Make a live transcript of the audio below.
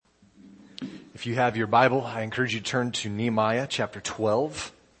If you have your Bible, I encourage you to turn to Nehemiah chapter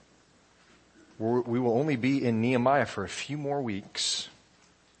 12. We will only be in Nehemiah for a few more weeks,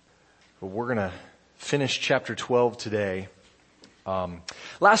 but we're going to finish chapter 12 today.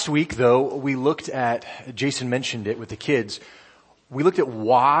 Last week, though, we looked at, Jason mentioned it with the kids, we looked at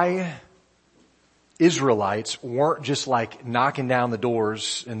why Israelites weren't just like knocking down the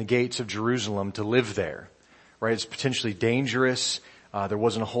doors and the gates of Jerusalem to live there, right? It's potentially dangerous. There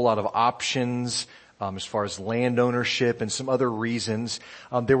wasn't a whole lot of options as far as land ownership and some other reasons.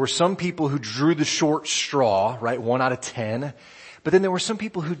 There were some people who drew the short straw, right? 1 out of 10. But then there were some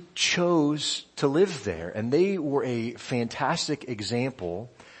people who chose to live there, and they were a fantastic example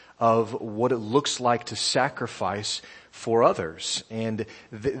of what it looks like to sacrifice for others. And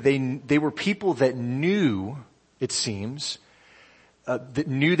they were people that knew, it seems, that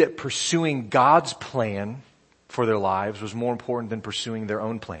knew that pursuing God's plan for their lives was more important than pursuing their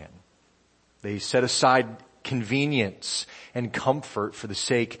own plan. They set aside convenience and comfort for the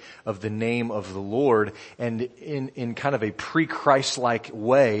sake of the name of the Lord, and in kind of a pre-Christ-like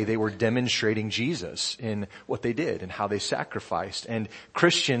way, they were demonstrating Jesus in what they did and how they sacrificed. And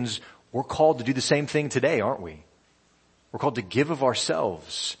Christians, we're called to do the same thing today, aren't we? We're called to give of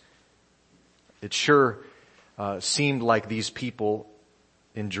ourselves. It sure seemed like these people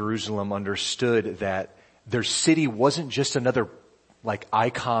in Jerusalem understood that their city wasn't just another like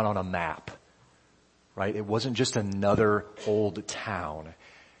icon on a map, right? It wasn't just another old town.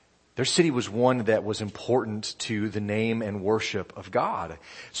 Their city was one that was important to the name and worship of God.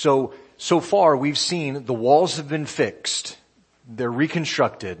 So far we've seen the walls have been fixed. They're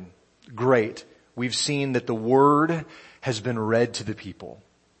reconstructed. Great. We've seen that the word has been read to the people.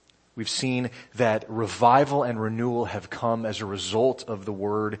 We've seen that revival and renewal have come as a result of the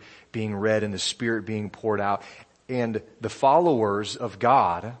word being read and the Spirit being poured out. And the followers of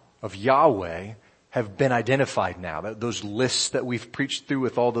God, of Yahweh, have been identified now. Those lists that we've preached through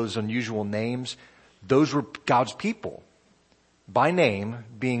with all those unusual names, those were God's people by name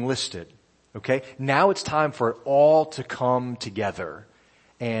being listed. Okay? Now it's time for it all to come together.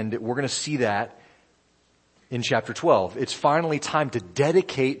 And we're going to see that in chapter 12. It's finally time to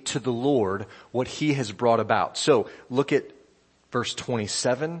dedicate to the Lord what He has brought about. So look at verse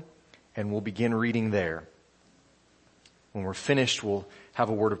 27 and we'll begin reading there. When we're finished, we'll have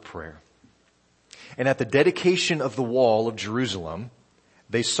a word of prayer. And at the dedication of the wall of Jerusalem,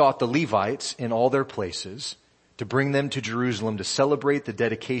 they sought the Levites in all their places to bring them to Jerusalem to celebrate the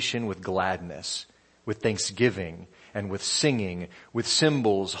dedication with gladness, with thanksgiving, and with singing, with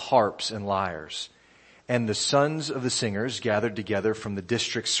cymbals, harps, and lyres. And the sons of the singers gathered together from the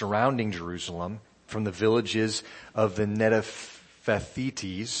districts surrounding Jerusalem, from the villages of the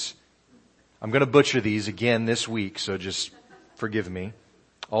Netophathites. I'm going to butcher these again this week, so just forgive me.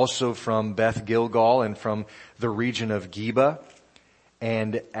 Also from Beth Gilgal and from the region of Geba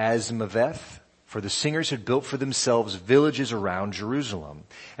and Azmaveth, for the singers had built for themselves villages around Jerusalem.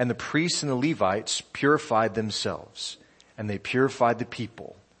 And the priests and the Levites purified themselves, and they purified the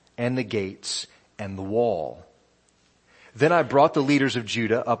people and the gates and the wall. Then I brought the leaders of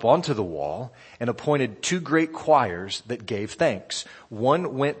Judah up onto the wall and appointed 2 great choirs that gave thanks.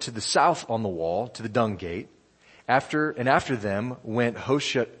 One went to the south on the wall to the dung gate. After them went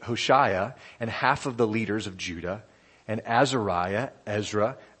Hoshea and half of the leaders of Judah, and Azariah,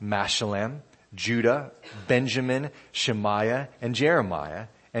 Ezra, Meshullam, Judah, Benjamin, Shemaiah, and Jeremiah,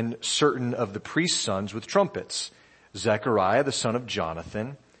 and certain of the priest's sons with trumpets. Zechariah, the son of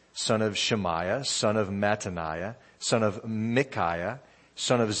Jonathan, son of Shemaiah, son of Mattaniah, son of Micaiah,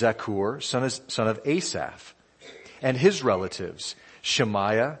 son of Zakur, son of Asaph, and his relatives,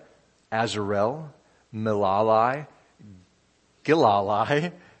 Shemaiah, Azarel, Milalai,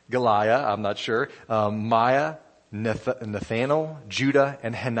 Giliah, I'm not sure, Maya, Nathanael, Judah,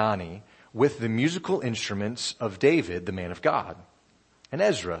 and Hanani, with the musical instruments of David, the man of God. And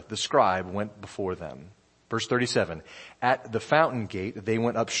Ezra, the scribe, went before them. Verse 37, at the fountain gate, they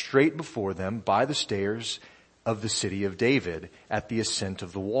went up straight before them by the stairs of the city of David, at the ascent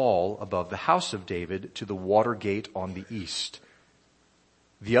of the wall above the house of David to the water gate on the east.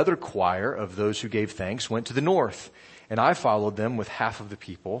 The other choir of those who gave thanks went to the north, and I followed them with half of the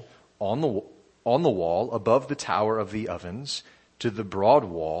people on the wall above the tower of the ovens to the broad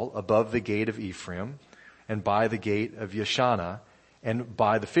wall above the gate of Ephraim and by the gate of Yeshana and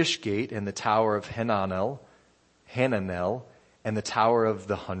by the fish gate and the tower of Hananel and the tower of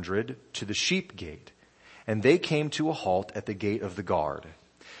the 100 to the sheep gate. And they came to a halt at the gate of the guard.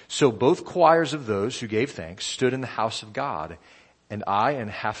 So both choirs of those who gave thanks stood in the house of God, and I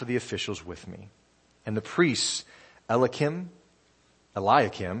and half of the officials with me. And the priests Eliakim,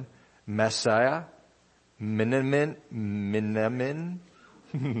 Messiah, Miniamin,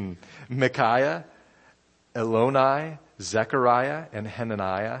 Micaiah, Eloni, Zechariah, and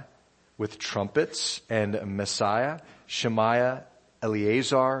Hananiah with trumpets, and Messiah, Shemaiah,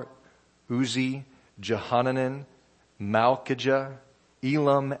 Eleazar, Uzi, Jehanan, Malchijah,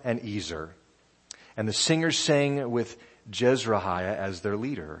 Elam, and Ezer. And the singers sang with Jezrahiah as their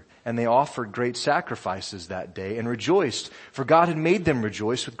leader. And they offered great sacrifices that day and rejoiced, for God had made them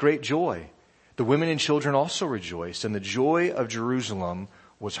rejoice with great joy. The women and children also rejoiced, and the joy of Jerusalem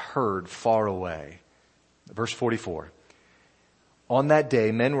was heard far away. Verse 44. On that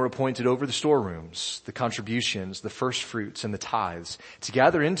day, men were appointed over the storerooms, the contributions, the first fruits, and the tithes, to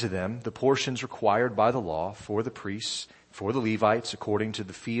gather into them the portions required by the law for the priests, for the Levites, according to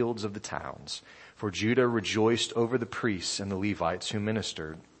the fields of the towns. For Judah rejoiced over the priests and the Levites who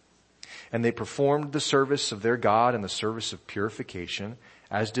ministered. And they performed the service of their God and the service of purification,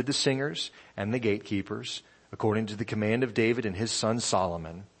 as did the singers and the gatekeepers, according to the command of David and his son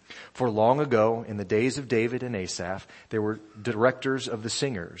Solomon. For long ago, in the days of David and Asaph, there were directors of the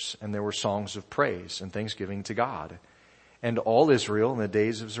singers, and there were songs of praise and thanksgiving to God. And all Israel in the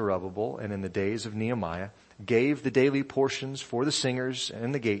days of Zerubbabel and in the days of Nehemiah gave the daily portions for the singers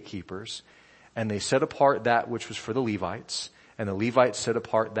and the gatekeepers, and they set apart that which was for the Levites, and the Levites set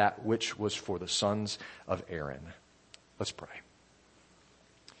apart that which was for the sons of Aaron. Let's pray.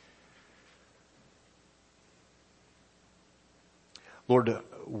 Lord,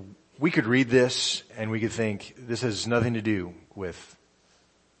 we could read this and we could think this has nothing to do with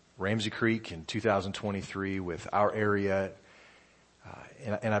Ramsey Creek in 2023, with our area.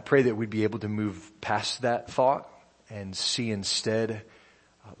 And I pray that we'd be able to move past that thought and see instead,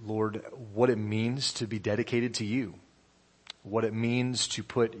 Lord, what it means to be dedicated to you, what it means to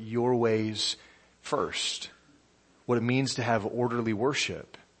put your ways first, what it means to have orderly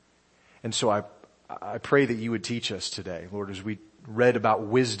worship. And so I pray that you would teach us today, Lord, as we read about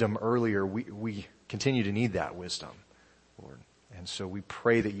wisdom earlier, we continue to need that wisdom, Lord. And so we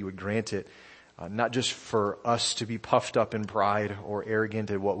pray that you would grant it, not just for us to be puffed up in pride or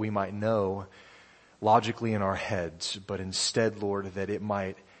arrogant at what we might know logically in our heads, but instead, Lord, that it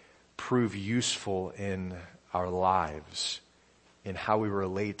might prove useful in our lives, in how we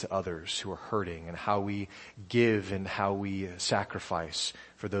relate to others who are hurting, and how we give and how we sacrifice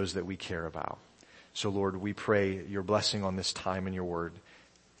for those that we care about. So, Lord, we pray your blessing on this time in your word.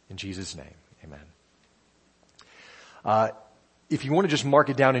 In Jesus' name, amen. If you want to just mark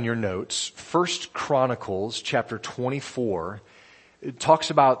it down in your notes, 1 Chronicles chapter 24, it talks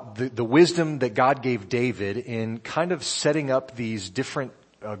about the wisdom that God gave David in kind of setting up these different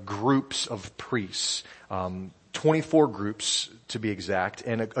groups of priests, 24 groups to be exact.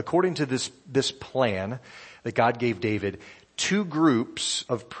 And according to this plan that God gave David, 2 groups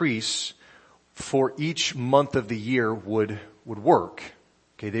of priests for each month of the year would work.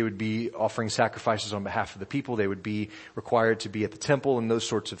 Okay, they would be offering sacrifices on behalf of the people. They would be required to be at the temple and those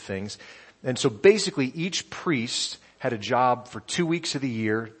sorts of things. And so basically each priest had a job for 2 weeks of the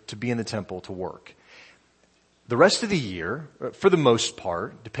year to be in the temple to work. The rest of the year, for the most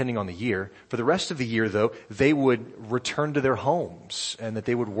part, depending on the year, for the rest of the year though, they would return to their homes and that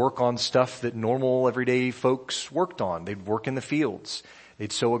they would work on stuff that normal everyday folks worked on. They'd work in the fields.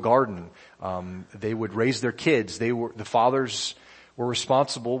 They'd sow a garden. They would raise their kids. The fathers were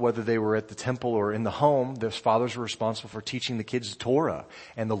responsible, whether they were at the temple or in the home, the fathers were responsible for teaching the kids the Torah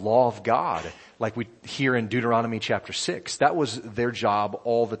and the law of God, like we hear in Deuteronomy chapter 6. That was their job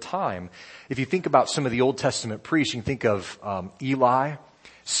all the time. If you think about some of the Old Testament priests, you can think of Eli,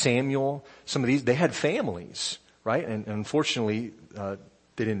 Samuel, some of these, they had families, right? And unfortunately, they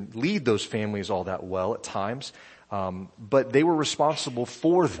didn't lead those families all that well at times. But they were responsible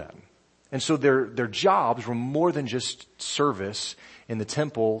for them. And so their jobs were more than just service in the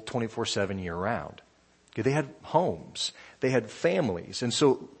temple 24/7 year round. Okay, they had homes. They had families. And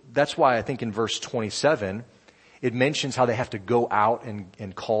so that's why I think in verse 27, it mentions how they have to go out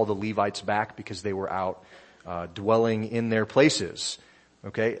and call the Levites back because they were out dwelling in their places.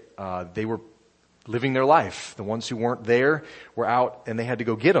 Okay, they were living their life. The ones who weren't there were out and they had to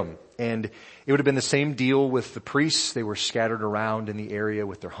go get them. And it would have been the same deal with the priests. They were scattered around in the area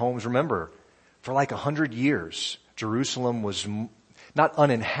with their homes. Remember, for like 100 years, Jerusalem was not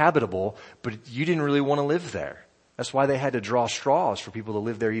uninhabitable, but you didn't really want to live there. That's why they had to draw straws for people to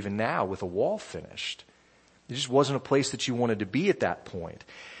live there even now with a wall finished. It just wasn't a place that you wanted to be at that point.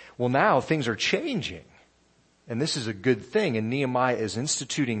 Well, now things are changing. And this is a good thing. And Nehemiah is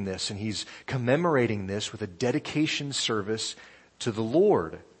instituting this and he's commemorating this with a dedication service to the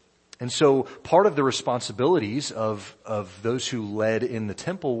Lord. And so part of the responsibilities of those who led in the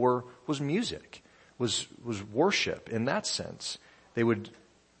temple was music, was worship in that sense. They would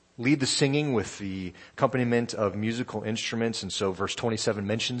lead the singing with the accompaniment of musical instruments. And so verse 27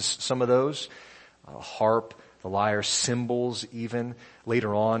 mentions some of those, harp, the lyre, cymbals even.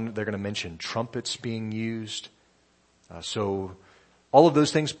 Later on, they're going to mention trumpets being used. So all of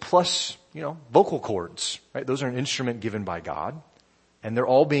those things plus, vocal cords, right? Those are an instrument given by God. And they're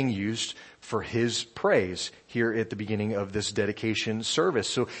all being used for His praise here at the beginning of this dedication service.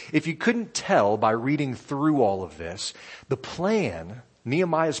 So if you couldn't tell by reading through all of this, the plan,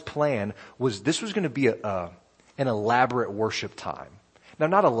 Nehemiah's plan, this was going to be an elaborate worship time. Now,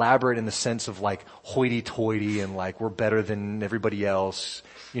 not elaborate in the sense of like hoity-toity and like we're better than everybody else,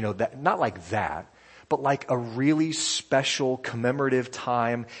 not like that, but like a really special commemorative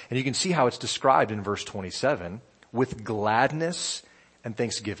time. And you can see how it's described in verse 27, with gladness and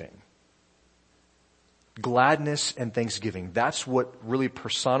thanksgiving. Gladness and thanksgiving. That's what really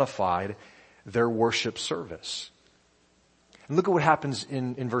personified their worship service. And look at what happens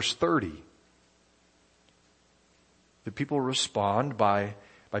in verse 30. The people respond by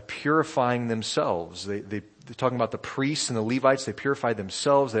purifying themselves. They're talking about the priests and the Levites. They purified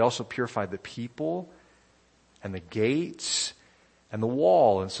themselves. They also purified the people and the gates and the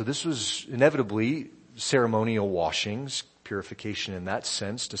wall. And so this was inevitably ceremonial washings, purification in that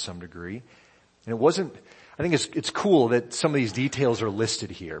sense to some degree. And I think it's cool that some of these details are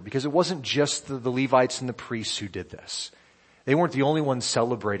listed here because it wasn't just the Levites and the priests who did this. They weren't the only ones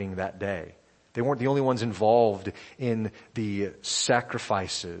celebrating that day. They weren't the only ones involved in the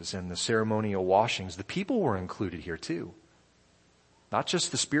sacrifices and the ceremonial washings. The people were included here too. Not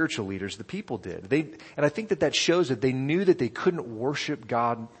just the spiritual leaders, the people did. And I think that shows that they knew that they couldn't worship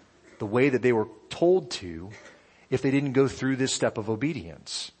God the way that they were told to if they didn't go through this step of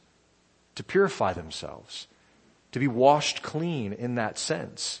obedience, to purify themselves, to be washed clean in that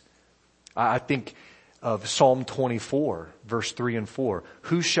sense. I think of Psalm 24, verse 3 and 4.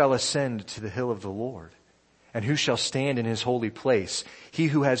 Who shall ascend to the hill of the Lord? And who shall stand in His holy place? He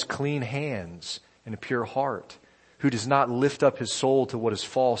who has clean hands and a pure heart, who does not lift up his soul to what is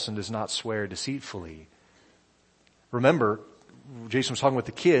false and does not swear deceitfully. Remember, Jason was talking with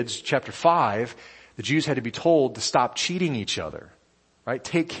the kids, chapter 5, the Jews had to be told to stop cheating each other, right?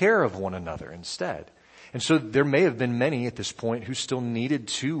 Take care of one another instead. And so there may have been many at this point who still needed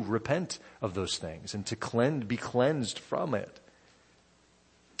to repent of those things and to be cleansed from it.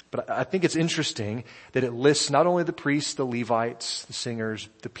 But I think it's interesting that it lists not only the priests, the Levites, the singers,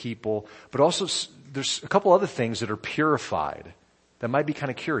 the people, but also there's a couple other things that are purified that might be kind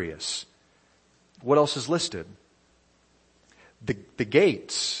of curious. What else is listed? The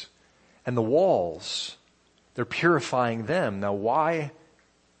gates and the walls, they're purifying them. Now, why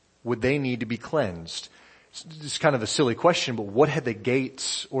would they need to be cleansed? It's kind of a silly question, but what had the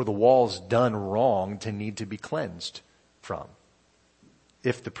gates or the walls done wrong to need to be cleansed from?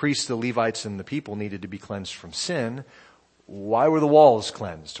 If the priests, the Levites, and the people needed to be cleansed from sin, why were the walls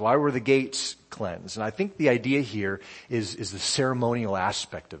cleansed? Why were the gates cleansed? And I think the idea here is the ceremonial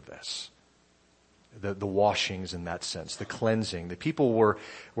aspect of this. The washings in that sense, the cleansing. The people were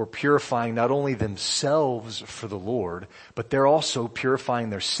purifying not only themselves for the Lord, but they're also purifying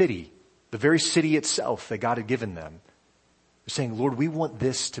their city, the very city itself that God had given them. They're saying, Lord, we want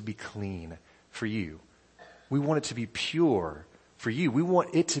this to be clean for you. We want it to be pure for you. We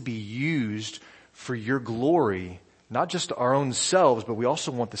want it to be used for your glory, not just our own selves, but we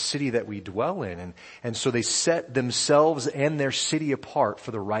also want the city that we dwell in. And so they set themselves and their city apart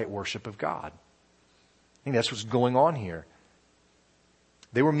for the right worship of God. I think that's what's going on here.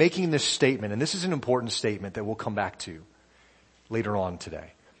 They were making this statement, and this is an important statement that we'll come back to later on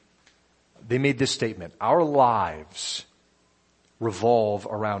today. They made this statement: our lives revolve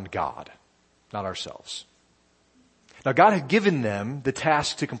around God, not ourselves. Now, God had given them the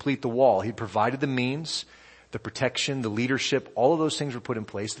task to complete the wall. He provided the means, the protection, the leadership, all of those things were put in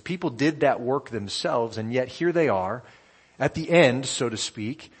place. The people did that work themselves, and yet here they are at the end, so to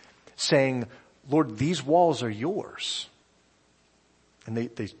speak, saying, Lord, these walls are yours. And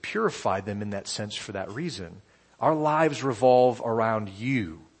they purified them in that sense for that reason. Our lives revolve around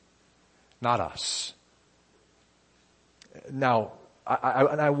you, not us. Now,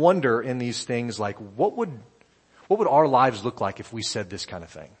 I wonder in these things, like, what would our lives look like if we said this kind of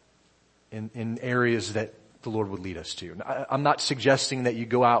thing in areas that the Lord would lead us to? I'm not suggesting that you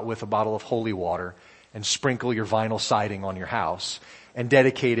go out with a bottle of holy water and sprinkle your vinyl siding on your house and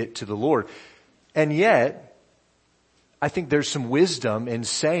dedicate it to the Lord. And yet, I think there's some wisdom in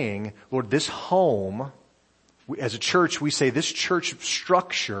saying, Lord, this home As a church, we say this church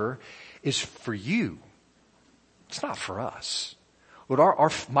structure is for you. It's not for us.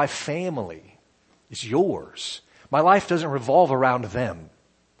 Lord, my family is yours. My life doesn't revolve around them.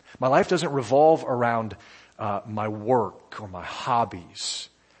 My life doesn't revolve around my work or my hobbies.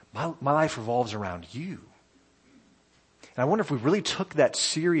 My life revolves around you. And I wonder if we really took that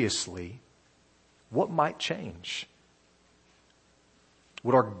seriously, what might change?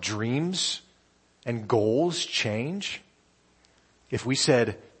 Would our dreams and goals change if we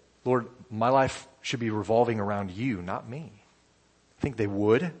said, Lord, my life should be revolving around you, not me? I think they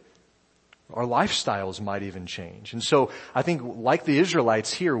would. Our lifestyles might even change. And so I think like the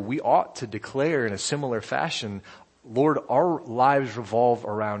Israelites here, we ought to declare in a similar fashion, Lord, our lives revolve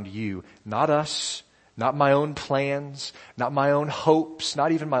around you, not us, not my own plans, not my own hopes,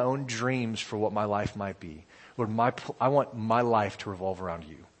 not even my own dreams for what my life might be. Lord, I want my life to revolve around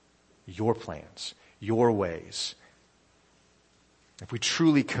you, your plans, your ways. If we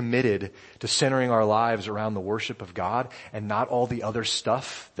truly committed to centering our lives around the worship of God and not all the other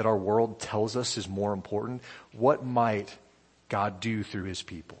stuff that our world tells us is more important, what might God do through his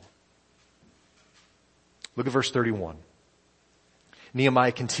people? Look at verse 31.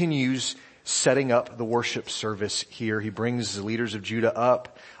 Nehemiah continues setting up the worship service here. He brings the leaders of Judah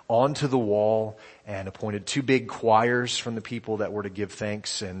up onto the wall and appointed 2 big choirs from the people that were to give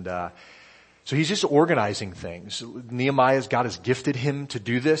thanks. And so he's just organizing things. God has gifted him to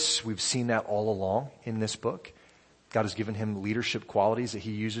do this. We've seen that all along in this book. God has given him leadership qualities that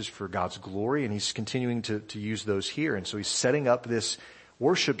he uses for God's glory, and he's continuing to use those here. And so he's setting up this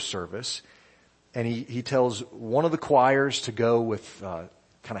worship service, and he tells one of the choirs to go with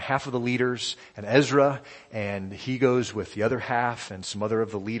kind of half of the leaders and Ezra, and he goes with the other half and some other of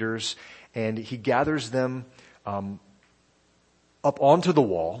the leaders, and he gathers them up onto the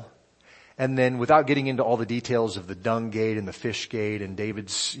wall. And then without getting into all the details of the dung gate and the fish gate and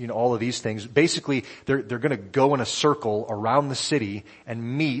David's, all of these things, basically they're going to go in a circle around the city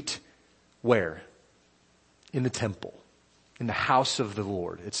and meet where? In the temple, in the house of the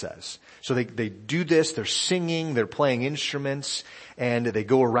Lord, it says. So they do this, they're singing, they're playing instruments, and they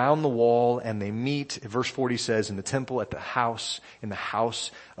go around the wall and they meet, verse 40 says, in the temple at the house, in the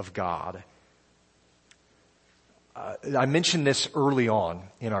house of God. I mentioned this early on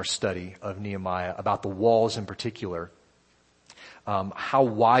in our study of Nehemiah about the walls in particular, how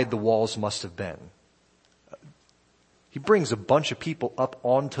wide the walls must have been. He brings a bunch of people up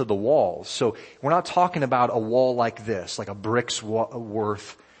onto the walls. So we're not talking about a wall like this, like a brick's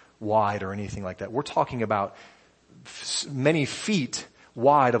worth wide or anything like that. We're talking about many feet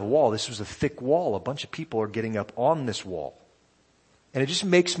wide of a wall. This was a thick wall. A bunch of people are getting up on this wall. And it just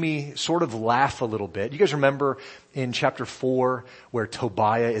makes me sort of laugh a little bit. You guys remember in chapter 4 where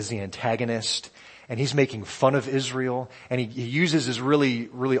Tobiah is the antagonist and he's making fun of Israel, and he uses his really,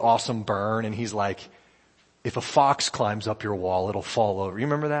 really awesome burn, and he's like, if a fox climbs up your wall, it'll fall over. You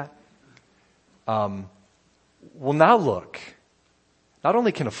remember that? Well, now look. Not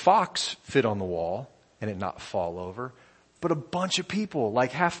only can a fox fit on the wall and it not fall over, but a bunch of people,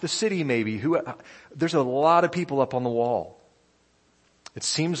 like half the city maybe, there's a lot of people up on the wall. It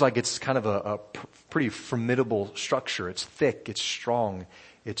seems like it's kind of a pretty formidable structure. It's thick, it's strong,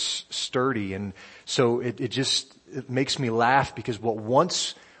 it's sturdy. And so it makes me laugh because what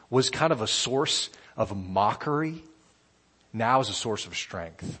once was kind of a source of mockery now is a source of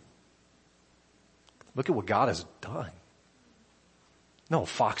strength. Look at what God has done. No, a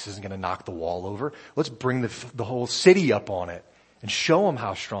fox isn't going to knock the wall over. Let's bring the whole city up on it and show them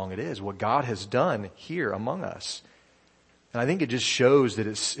how strong it is, what God has done here among us. And I think it just shows that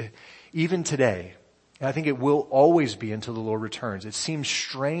it's, even today, and I think it will always be until the Lord returns, it seems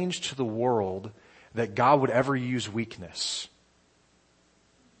strange to the world that God would ever use weakness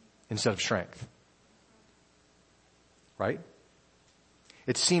instead of strength. Right?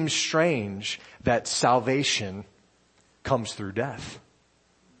 It seems strange that salvation comes through death.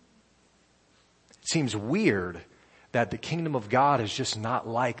 It seems weird that the kingdom of God is just not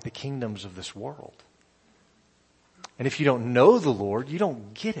like the kingdoms of this world. And if you don't know the Lord, you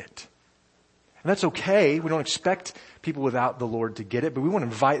don't get it. And that's okay. We don't expect people without the Lord to get it, but we want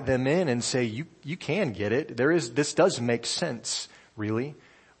to invite them in and say, you can get it. This does make sense, really,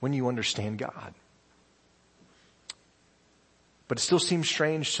 when you understand God. But it still seems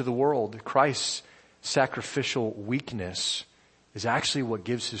strange to the world. Christ's sacrificial weakness is actually what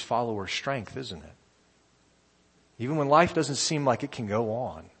gives his followers strength, isn't it? Even when life doesn't seem like it can go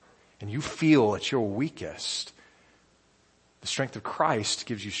on and you feel at your weakest, the strength of Christ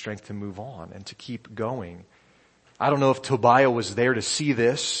gives you strength to move on and to keep going. I don't know if Tobiah was there to see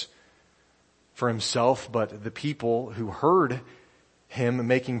this, for himself, but the people who heard him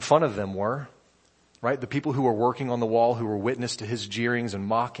making fun of them were, right? The people who were working on the wall, who were witness to his jeerings and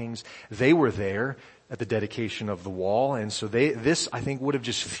mockings, they were there at the dedication of the wall. And so this, I think, would have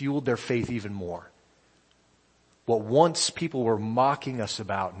just fueled their faith even more. What once people were mocking us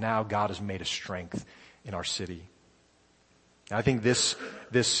about, now God has made a strength in our city. And I think this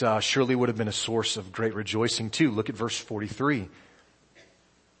surely would have been a source of great rejoicing too. Look at verse 43.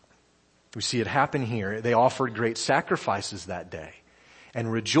 We see it happen here. They offered great sacrifices that day and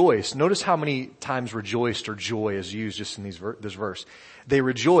rejoiced. Notice how many times rejoiced or joy is used just in this verse. They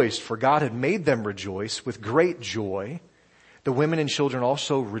rejoiced, for God had made them rejoice with great joy. The women and children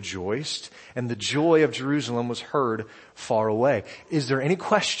also rejoiced, and the joy of Jerusalem was heard far away. Is there any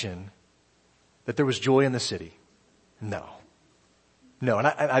question that there was joy in the city? No. No, and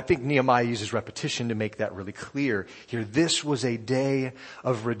I think Nehemiah uses repetition to make that really clear here. This was a day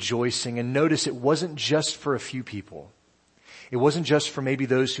of rejoicing. And notice it wasn't just for a few people. It wasn't just for maybe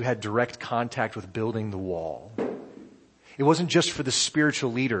those who had direct contact with building the wall. It wasn't just for the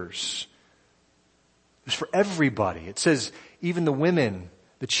spiritual leaders. It was for everybody. It says even the women,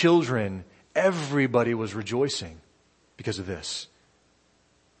 the children, everybody was rejoicing because of this.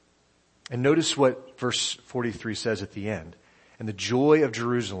 And notice what verse 43 says at the end. And the joy of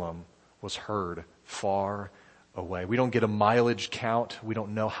Jerusalem was heard far away. We don't get a mileage count. We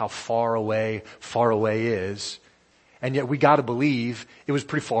don't know how far away is. And yet we got to believe it was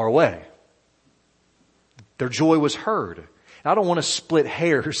pretty far away. Their joy was heard. And I don't want to split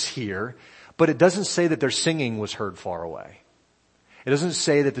hairs here, but it doesn't say that their singing was heard far away. It doesn't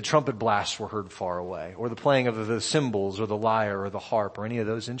say that the trumpet blasts were heard far away, or the playing of the cymbals or the lyre or the harp or any of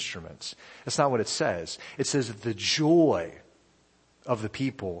those instruments. That's not what it says. It says that the joy of the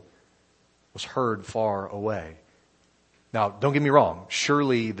people was heard far away. Now, don't get me wrong.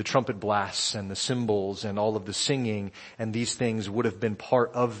 Surely the trumpet blasts and the cymbals and all of the singing and these things would have been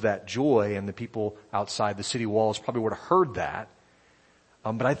part of that joy, and the people outside the city walls probably would have heard that.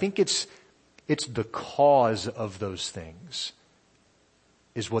 But I think it's the cause of those things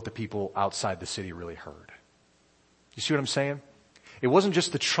is what the people outside the city really heard. You see what I'm saying? It wasn't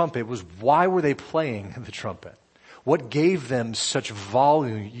just the trumpet. It was why were they playing the trumpet? What gave them such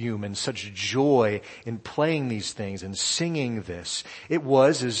volume and such joy in playing these things and singing this? It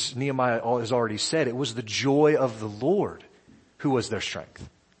was, as Nehemiah has already said, it was the joy of the Lord who was their strength.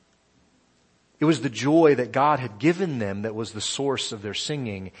 It was the joy that God had given them that was the source of their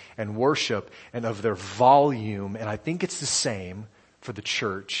singing and worship and of their volume. And I think it's the same for the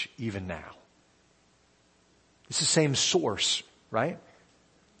church even now. It's the same source, right?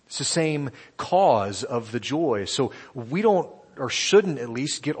 It's the same cause of the joy. So we don't, or shouldn't at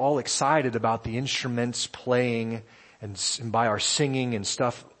least, get all excited about the instruments playing and by our singing and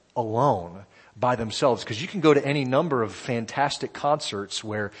stuff alone by themselves. Because you can go to any number of fantastic concerts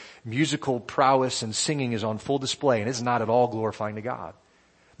where musical prowess and singing is on full display and it's not at all glorifying to God.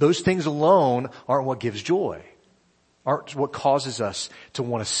 Those things alone aren't what gives joy, aren't what causes us to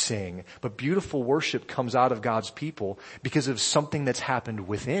want to sing. But beautiful worship comes out of God's people because of something that's happened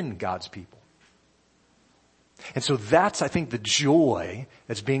within God's people. And so that's, I think, the joy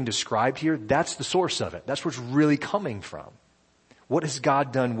that's being described here. That's the source of it. That's where it's really coming from. What has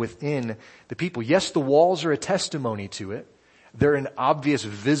God done within the people? Yes, the walls are a testimony to it. They're an obvious,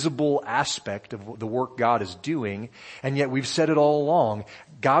 visible aspect of the work God is doing. And yet we've said it all along.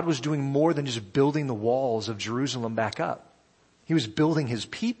 God was doing more than just building the walls of Jerusalem back up. He was building his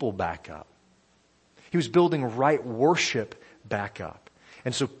people back up. He was building right worship back up.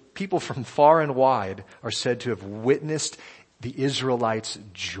 And so people from far and wide are said to have witnessed the Israelites'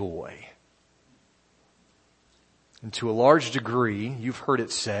 joy. And to a large degree, you've heard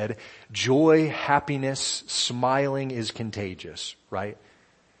it said, joy, happiness, smiling is contagious, right?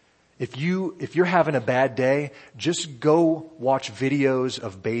 If you're having a bad day, just go watch videos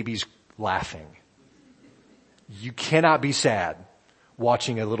of babies laughing. You cannot be sad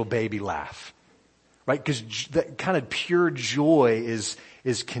watching a little baby laugh, right? Because that kind of pure joy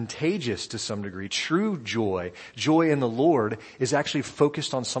is contagious to some degree. True joy in the Lord, is actually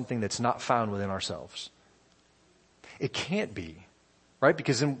focused on something that's not found within ourselves. It can't be, right?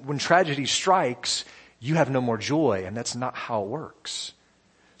 Because when tragedy strikes, you have no more joy, and that's not how it works.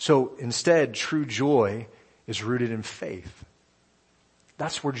 So instead, true joy is rooted in faith.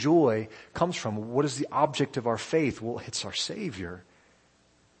 That's where joy comes from. What is the object of our faith? Well, it's our Savior,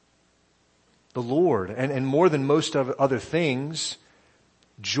 the Lord. And more than most of other things,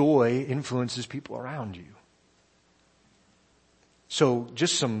 joy influences people around you. So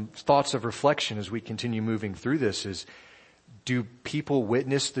just some thoughts of reflection as we continue moving through this is do people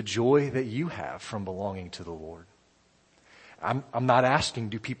witness the joy that you have from belonging to the Lord? I'm not asking,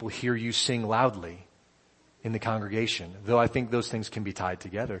 do people hear you sing loudly in the congregation? Though I think those things can be tied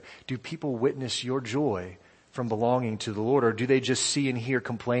together. Do people witness your joy from belonging to the Lord, or do they just see and hear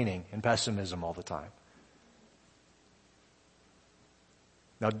complaining and pessimism all the time?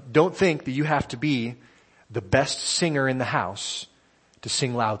 Now, don't think that you have to be the best singer in the house to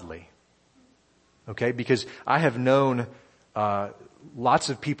sing loudly. Okay? Because I have known lots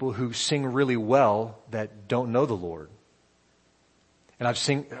of people who sing really well that don't know the Lord. And I've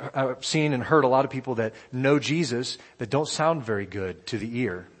seen and heard a lot of people that know Jesus that don't sound very good to the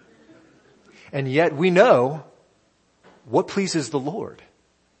ear. And yet we know what pleases the Lord.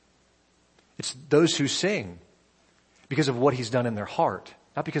 It's those who sing because of what He's done in their heart,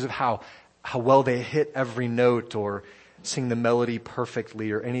 not because of how well they hit every note or sing the melody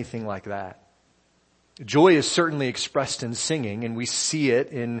perfectly or anything like that. Joy is certainly expressed in singing, and we see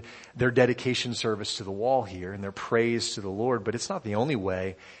it in their dedication service to the wall here and their praise to the Lord, but it's not the only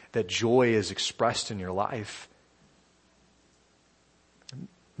way that joy is expressed in your life.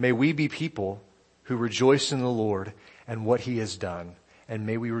 May we be people who rejoice in the Lord and what He has done, and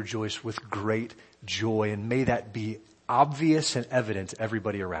may we rejoice with great joy, and may that be obvious and evident to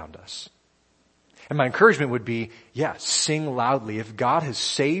everybody around us. And my encouragement would be, sing loudly. If God has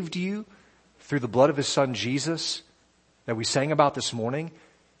saved you through the blood of His Son Jesus that we sang about this morning,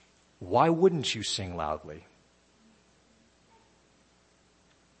 why wouldn't you sing loudly?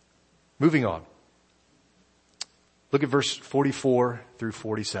 Moving on. Look at verse 44 through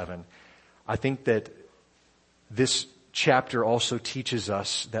 47. I think that this chapter also teaches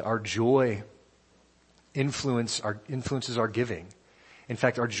us that our joy influences our giving. In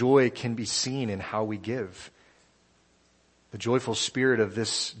fact, our joy can be seen in how we give. The joyful spirit of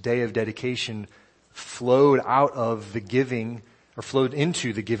this day of dedication flowed out of the giving, or flowed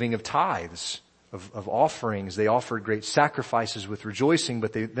into the giving of tithes, of offerings. They offered great sacrifices with rejoicing,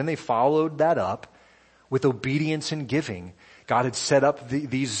 but then they followed that up with obedience and giving. God had set up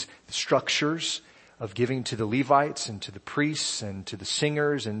these structures of giving to the Levites and to the priests and to the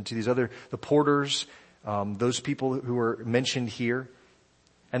singers and to the porters, those people who are mentioned here.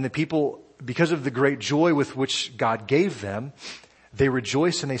 And the people, because of the great joy with which God gave them, they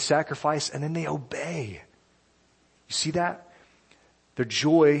rejoice and they sacrifice and then they obey. You see that? Their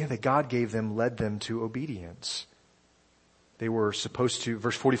joy that God gave them led them to obedience. They were supposed to,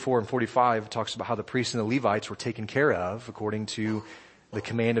 verse 44 and 45 talks about how the priests and the Levites were taken care of according to the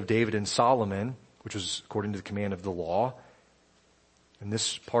command of David and Solomon, which was according to the command of the law. And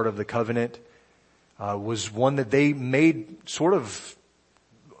this part of the covenant was one that they made sort of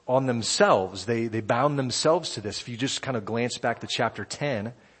on themselves. They bound themselves to this. If you just kind of glance back to chapter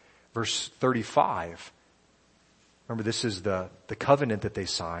 10, verse 35, remember this is the covenant that they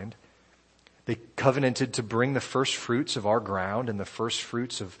signed. They covenanted to bring the first fruits of our ground and the first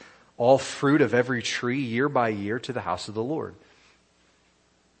fruits of all fruit of every tree year by year to the house of the Lord.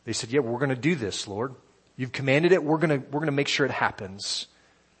 They said, we're going to do this, Lord. You've commanded it. We're going to make sure it happens.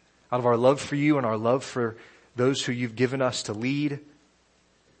 Out of our love for you and our love for those who you've given us to lead.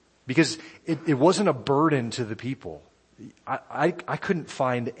 Because it wasn't a burden to the people. I couldn't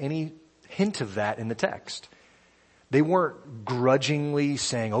find any hint of that in the text. They weren't grudgingly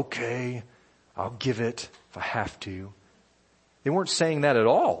saying, okay, I'll give it if I have to. They weren't saying that at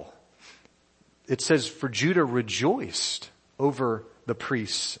all. It says, for Judah rejoiced over the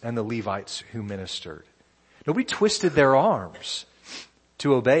priests and the Levites who ministered. Nobody twisted their arms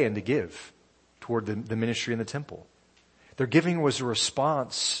to obey and to give toward the ministry in the temple. Their giving was a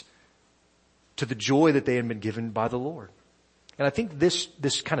response to the joy that they had been given by the Lord. And I think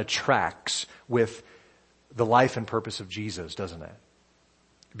this kind of tracks with the life and purpose of Jesus, doesn't it?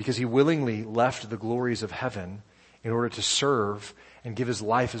 Because He willingly left the glories of heaven in order to serve and give His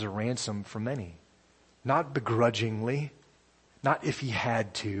life as a ransom for many. Not begrudgingly, not if He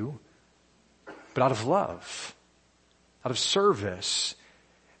had to, but out of love, out of service.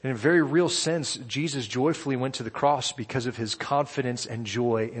 In a very real sense, Jesus joyfully went to the cross because of His confidence and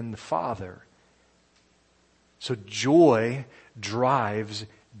joy in the Father. So joy drives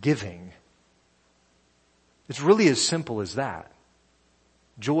giving. It's really as simple as that.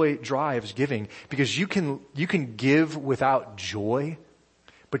 Joy drives giving, because you can give without joy,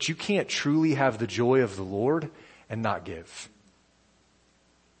 but you can't truly have the joy of the Lord and not give.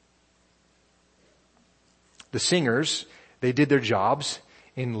 The singers, they did their jobs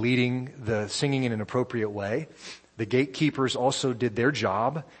in leading the singing in an appropriate way. The gatekeepers also did their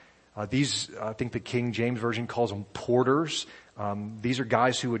job. I think the King James Version calls them porters. These are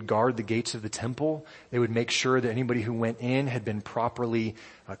guys who would guard the gates of the temple. They would make sure that anybody who went in had been properly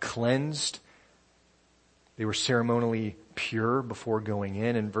cleansed. They were ceremonially pure before going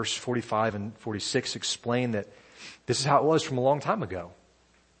in. And verse 45 and 46 explain that this is how it was from a long time ago.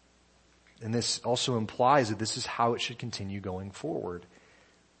 And this also implies that this is how it should continue going forward.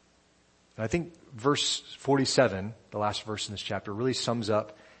 And I think verse 47, the last verse in this chapter, really sums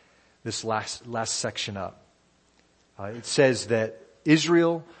up this last section up. It says that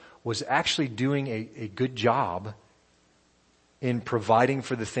Israel was actually doing a good job in providing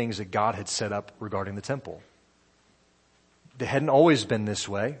for the things that God had set up regarding the temple. It hadn't always been this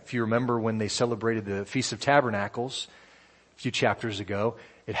way. If you remember when they celebrated the Feast of Tabernacles a few chapters ago,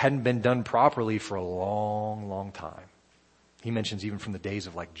 it hadn't been done properly for a long, long time. He mentions even from the days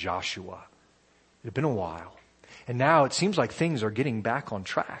of like Joshua. It had been a while. And now it seems like things are getting back on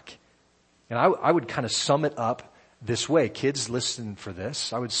track. And I would kind of sum it up this way. Kids, listen for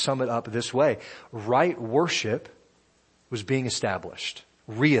this. I would sum it up this way. Right worship was being established.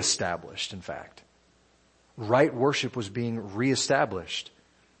 Reestablished, in fact. Right worship was being reestablished.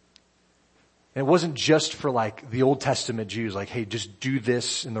 And it wasn't just for like the Old Testament Jews, like, hey, just do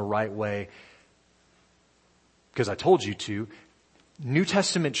this in the right way because I told you to. New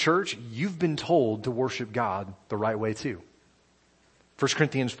Testament church, you've been told to worship God the right way too. 1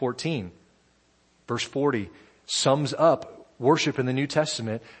 Corinthians 14, verse 40, sums up worship in the New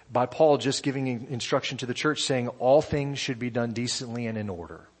Testament by Paul just giving instruction to the church saying all things should be done decently and in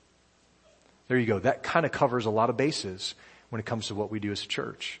order. There you go. That kind of covers a lot of bases when it comes to what we do as a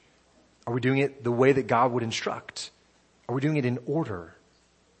church. Are we doing it the way that God would instruct? Are we doing it in order?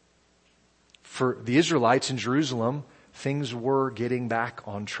 For the Israelites in Jerusalem, things were getting back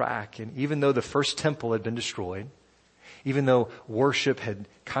on track. And even though the first temple had been destroyed, even though worship had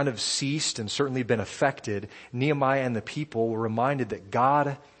kind of ceased and certainly been affected, Nehemiah and the people were reminded that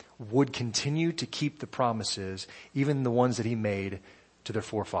God would continue to keep the promises, even the ones that he made to their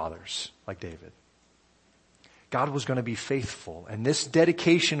forefathers, like David. God was going to be faithful. And this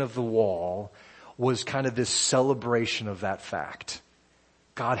dedication of the wall was kind of this celebration of that fact.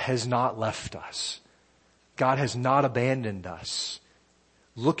 God has not left us. God has not abandoned us.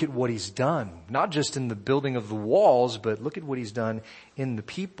 Look at what he's done, not just in the building of the walls, but look at what he's done in the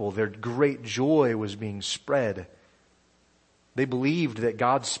people. Their great joy was being spread. They believed that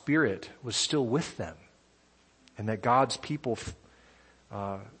God's Spirit was still with them and that God's people,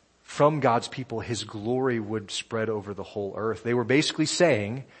 from God's people, his glory would spread over the whole earth. They were basically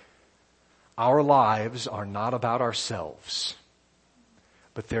saying, our lives are not about ourselves,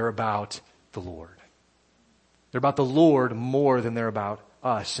 but they're about the Lord. They're about the Lord more than they're about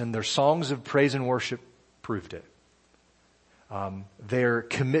us. And their songs of praise and worship proved it. Their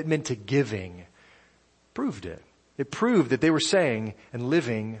commitment to giving proved it. It proved that they were saying and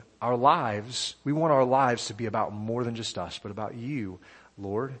living our lives. We want our lives to be about more than just us, but about you,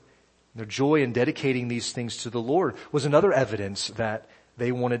 Lord. Their joy in dedicating these things to the Lord was another evidence that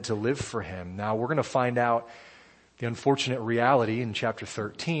they wanted to live for him. Now we're going to find out the unfortunate reality in chapter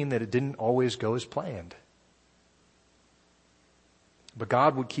 13 that it didn't always go as planned. But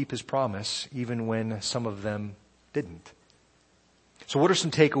God would keep his promise even when some of them didn't. So what are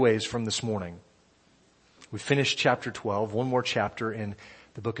some takeaways from this morning? We finished chapter 12, one more chapter in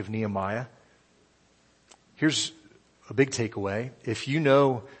the book of Nehemiah. Here's a big takeaway. If you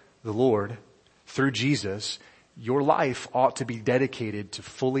know the Lord through Jesus, your life ought to be dedicated to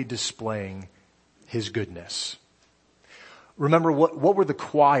fully displaying his goodness. Remember, what were the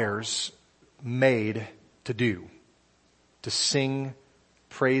choirs made to do? To sing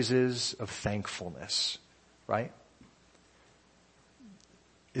praises of thankfulness, right?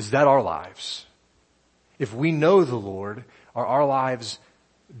 Is that our lives? If we know the Lord, are our lives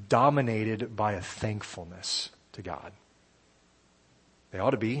dominated by a thankfulness to God? They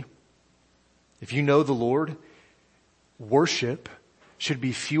ought to be. If you know the Lord, worship should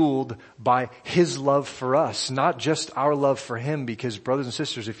be fueled by his love for us, not just our love for him, because brothers and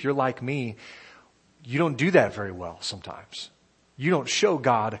sisters, if you're like me, you don't do that very well sometimes. You don't show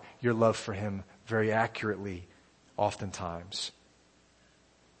God your love for him very accurately oftentimes.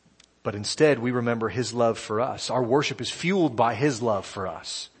 But instead, we remember his love for us. Our worship is fueled by his love for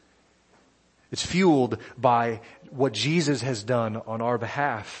us. It's fueled by what Jesus has done on our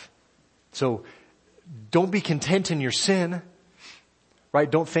behalf. So don't be content in your sin, right?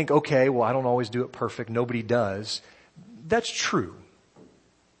 Don't think, okay, well, I don't always do it perfect. Nobody does. That's true.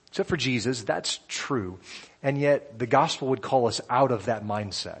 Except for Jesus, that's true. And yet the gospel would call us out of that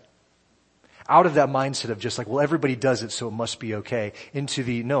mindset. Out of that mindset of just like, well, everybody does it, so it must be okay. Into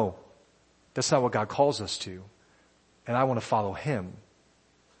the, no, that's not what God calls us to. and I want to follow him.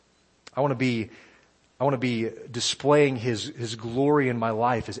 I want to be displaying his glory in my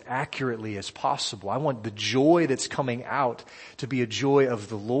life as accurately as possible. I want the joy that's coming out to be a joy of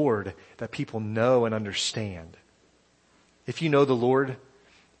the Lord that people know and understand. If you know the Lord,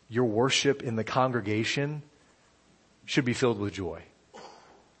 your worship in the congregation should be filled with joy.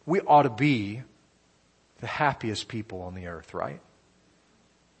 We ought to be the happiest people on the earth, right?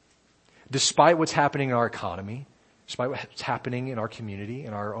 Despite what's happening in our economy, despite what's happening in our community,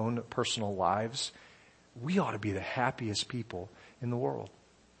 in our own personal lives, we ought to be the happiest people in the world.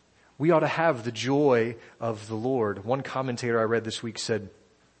 We ought to have the joy of the Lord. One commentator I read this week said,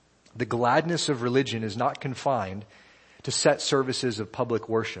 "The gladness of religion is not confined to set services of public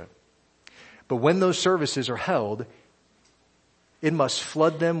worship. But when those services are held, it must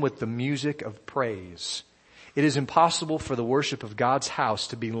flood them with the music of praise. It is impossible for the worship of God's house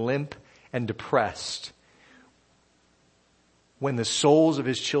to be limp and depressed when the souls of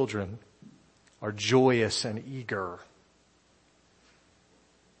his children are joyous and eager."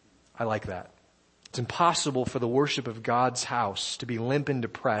 I like that. It's impossible for the worship of God's house to be limp and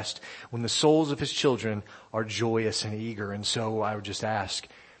depressed when the souls of his children are joyous and eager. And so I would just ask,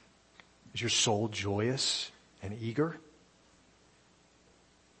 is your soul joyous and eager?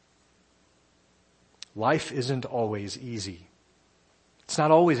 Life isn't always easy. It's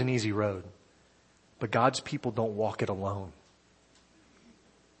not always an easy road, but God's people don't walk it alone.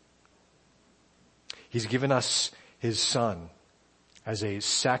 He's given us his Son as a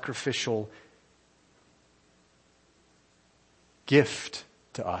sacrificial gift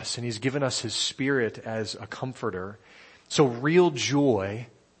to us, and he's given us his Spirit as a comforter. So real joy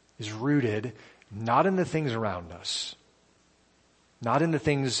is rooted not in the things around us, not in the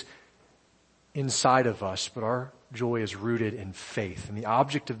things inside of us, but our joy is rooted in faith. And the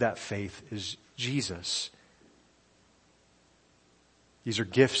object of that faith is Jesus. These are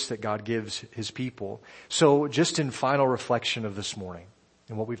gifts that God gives his people. So just in final reflection of this morning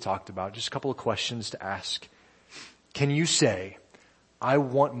and what we've talked about, just a couple of questions to ask. Can you say, I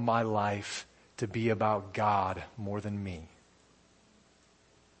want my life to be about God more than me?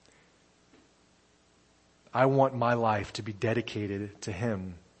 I want my life to be dedicated to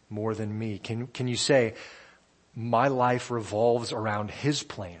him more than me. Can you say, my life revolves around his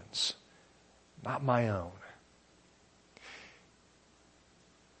plans, not my own?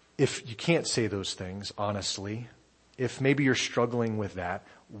 If you can't say those things, honestly, if maybe you're struggling with that,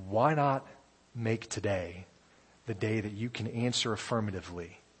 why not make today the day that you can answer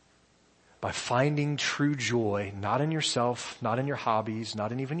affirmatively by finding true joy, not in yourself, not in your hobbies,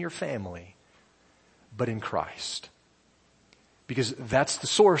 not in even your family, but in Christ? Because that's the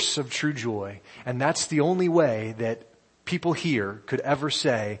source of true joy, and that's the only way that people here could ever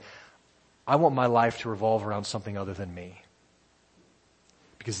say, I want my life to revolve around something other than me.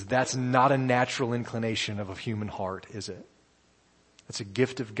 Because that's not a natural inclination of a human heart, is it? It's a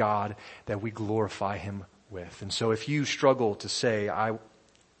gift of God that we glorify him with. And so if you struggle to say,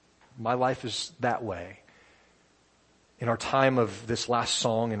 my life is that way, in our time of this last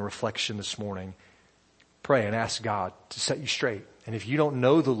song and reflection this morning, pray and ask God to set you straight. And if you don't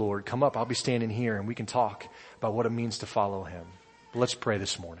know the Lord, come up. I'll be standing here and we can talk about what it means to follow him. But let's pray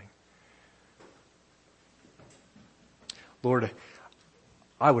this morning. Lord,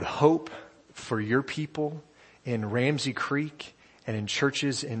 I would hope for your people in Ramsey Creek and in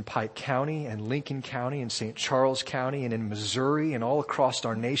churches in Pike County and Lincoln County and St. Charles County and in Missouri and all across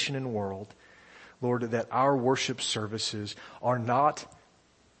our nation and world, Lord, that our worship services are not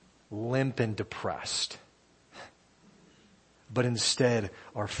limp and depressed, but instead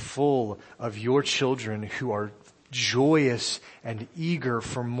are full of your children who are joyous and eager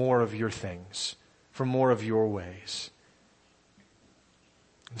for more of your things, for more of your ways.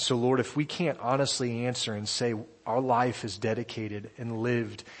 And so, Lord, if we can't honestly answer and say our life is dedicated and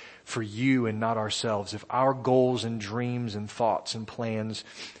lived for you and not ourselves, if our goals and dreams and thoughts and plans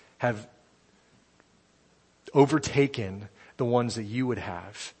have overtaken the ones that you would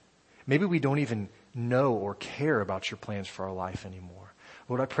have, maybe we don't even know or care about your plans for our life anymore.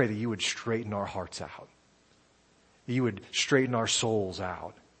 Lord, I pray that you would straighten our hearts out, that you would straighten our souls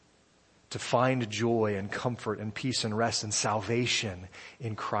out, to find joy and comfort and peace and rest and salvation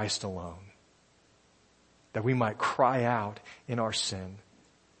in Christ alone. That we might cry out in our sin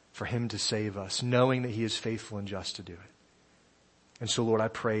for him to save us, knowing that he is faithful and just to do it. And so, Lord, I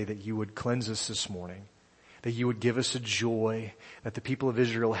pray that you would cleanse us this morning, that you would give us a joy that the people of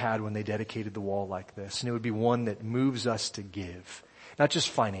Israel had when they dedicated the wall like this. And it would be one that moves us to give, not just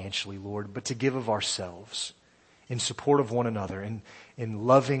financially, Lord, but to give of ourselves in support of one another and in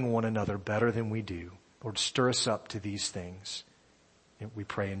loving one another better than we do. Lord, stir us up to these things. We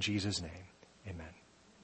pray in Jesus' name. Amen.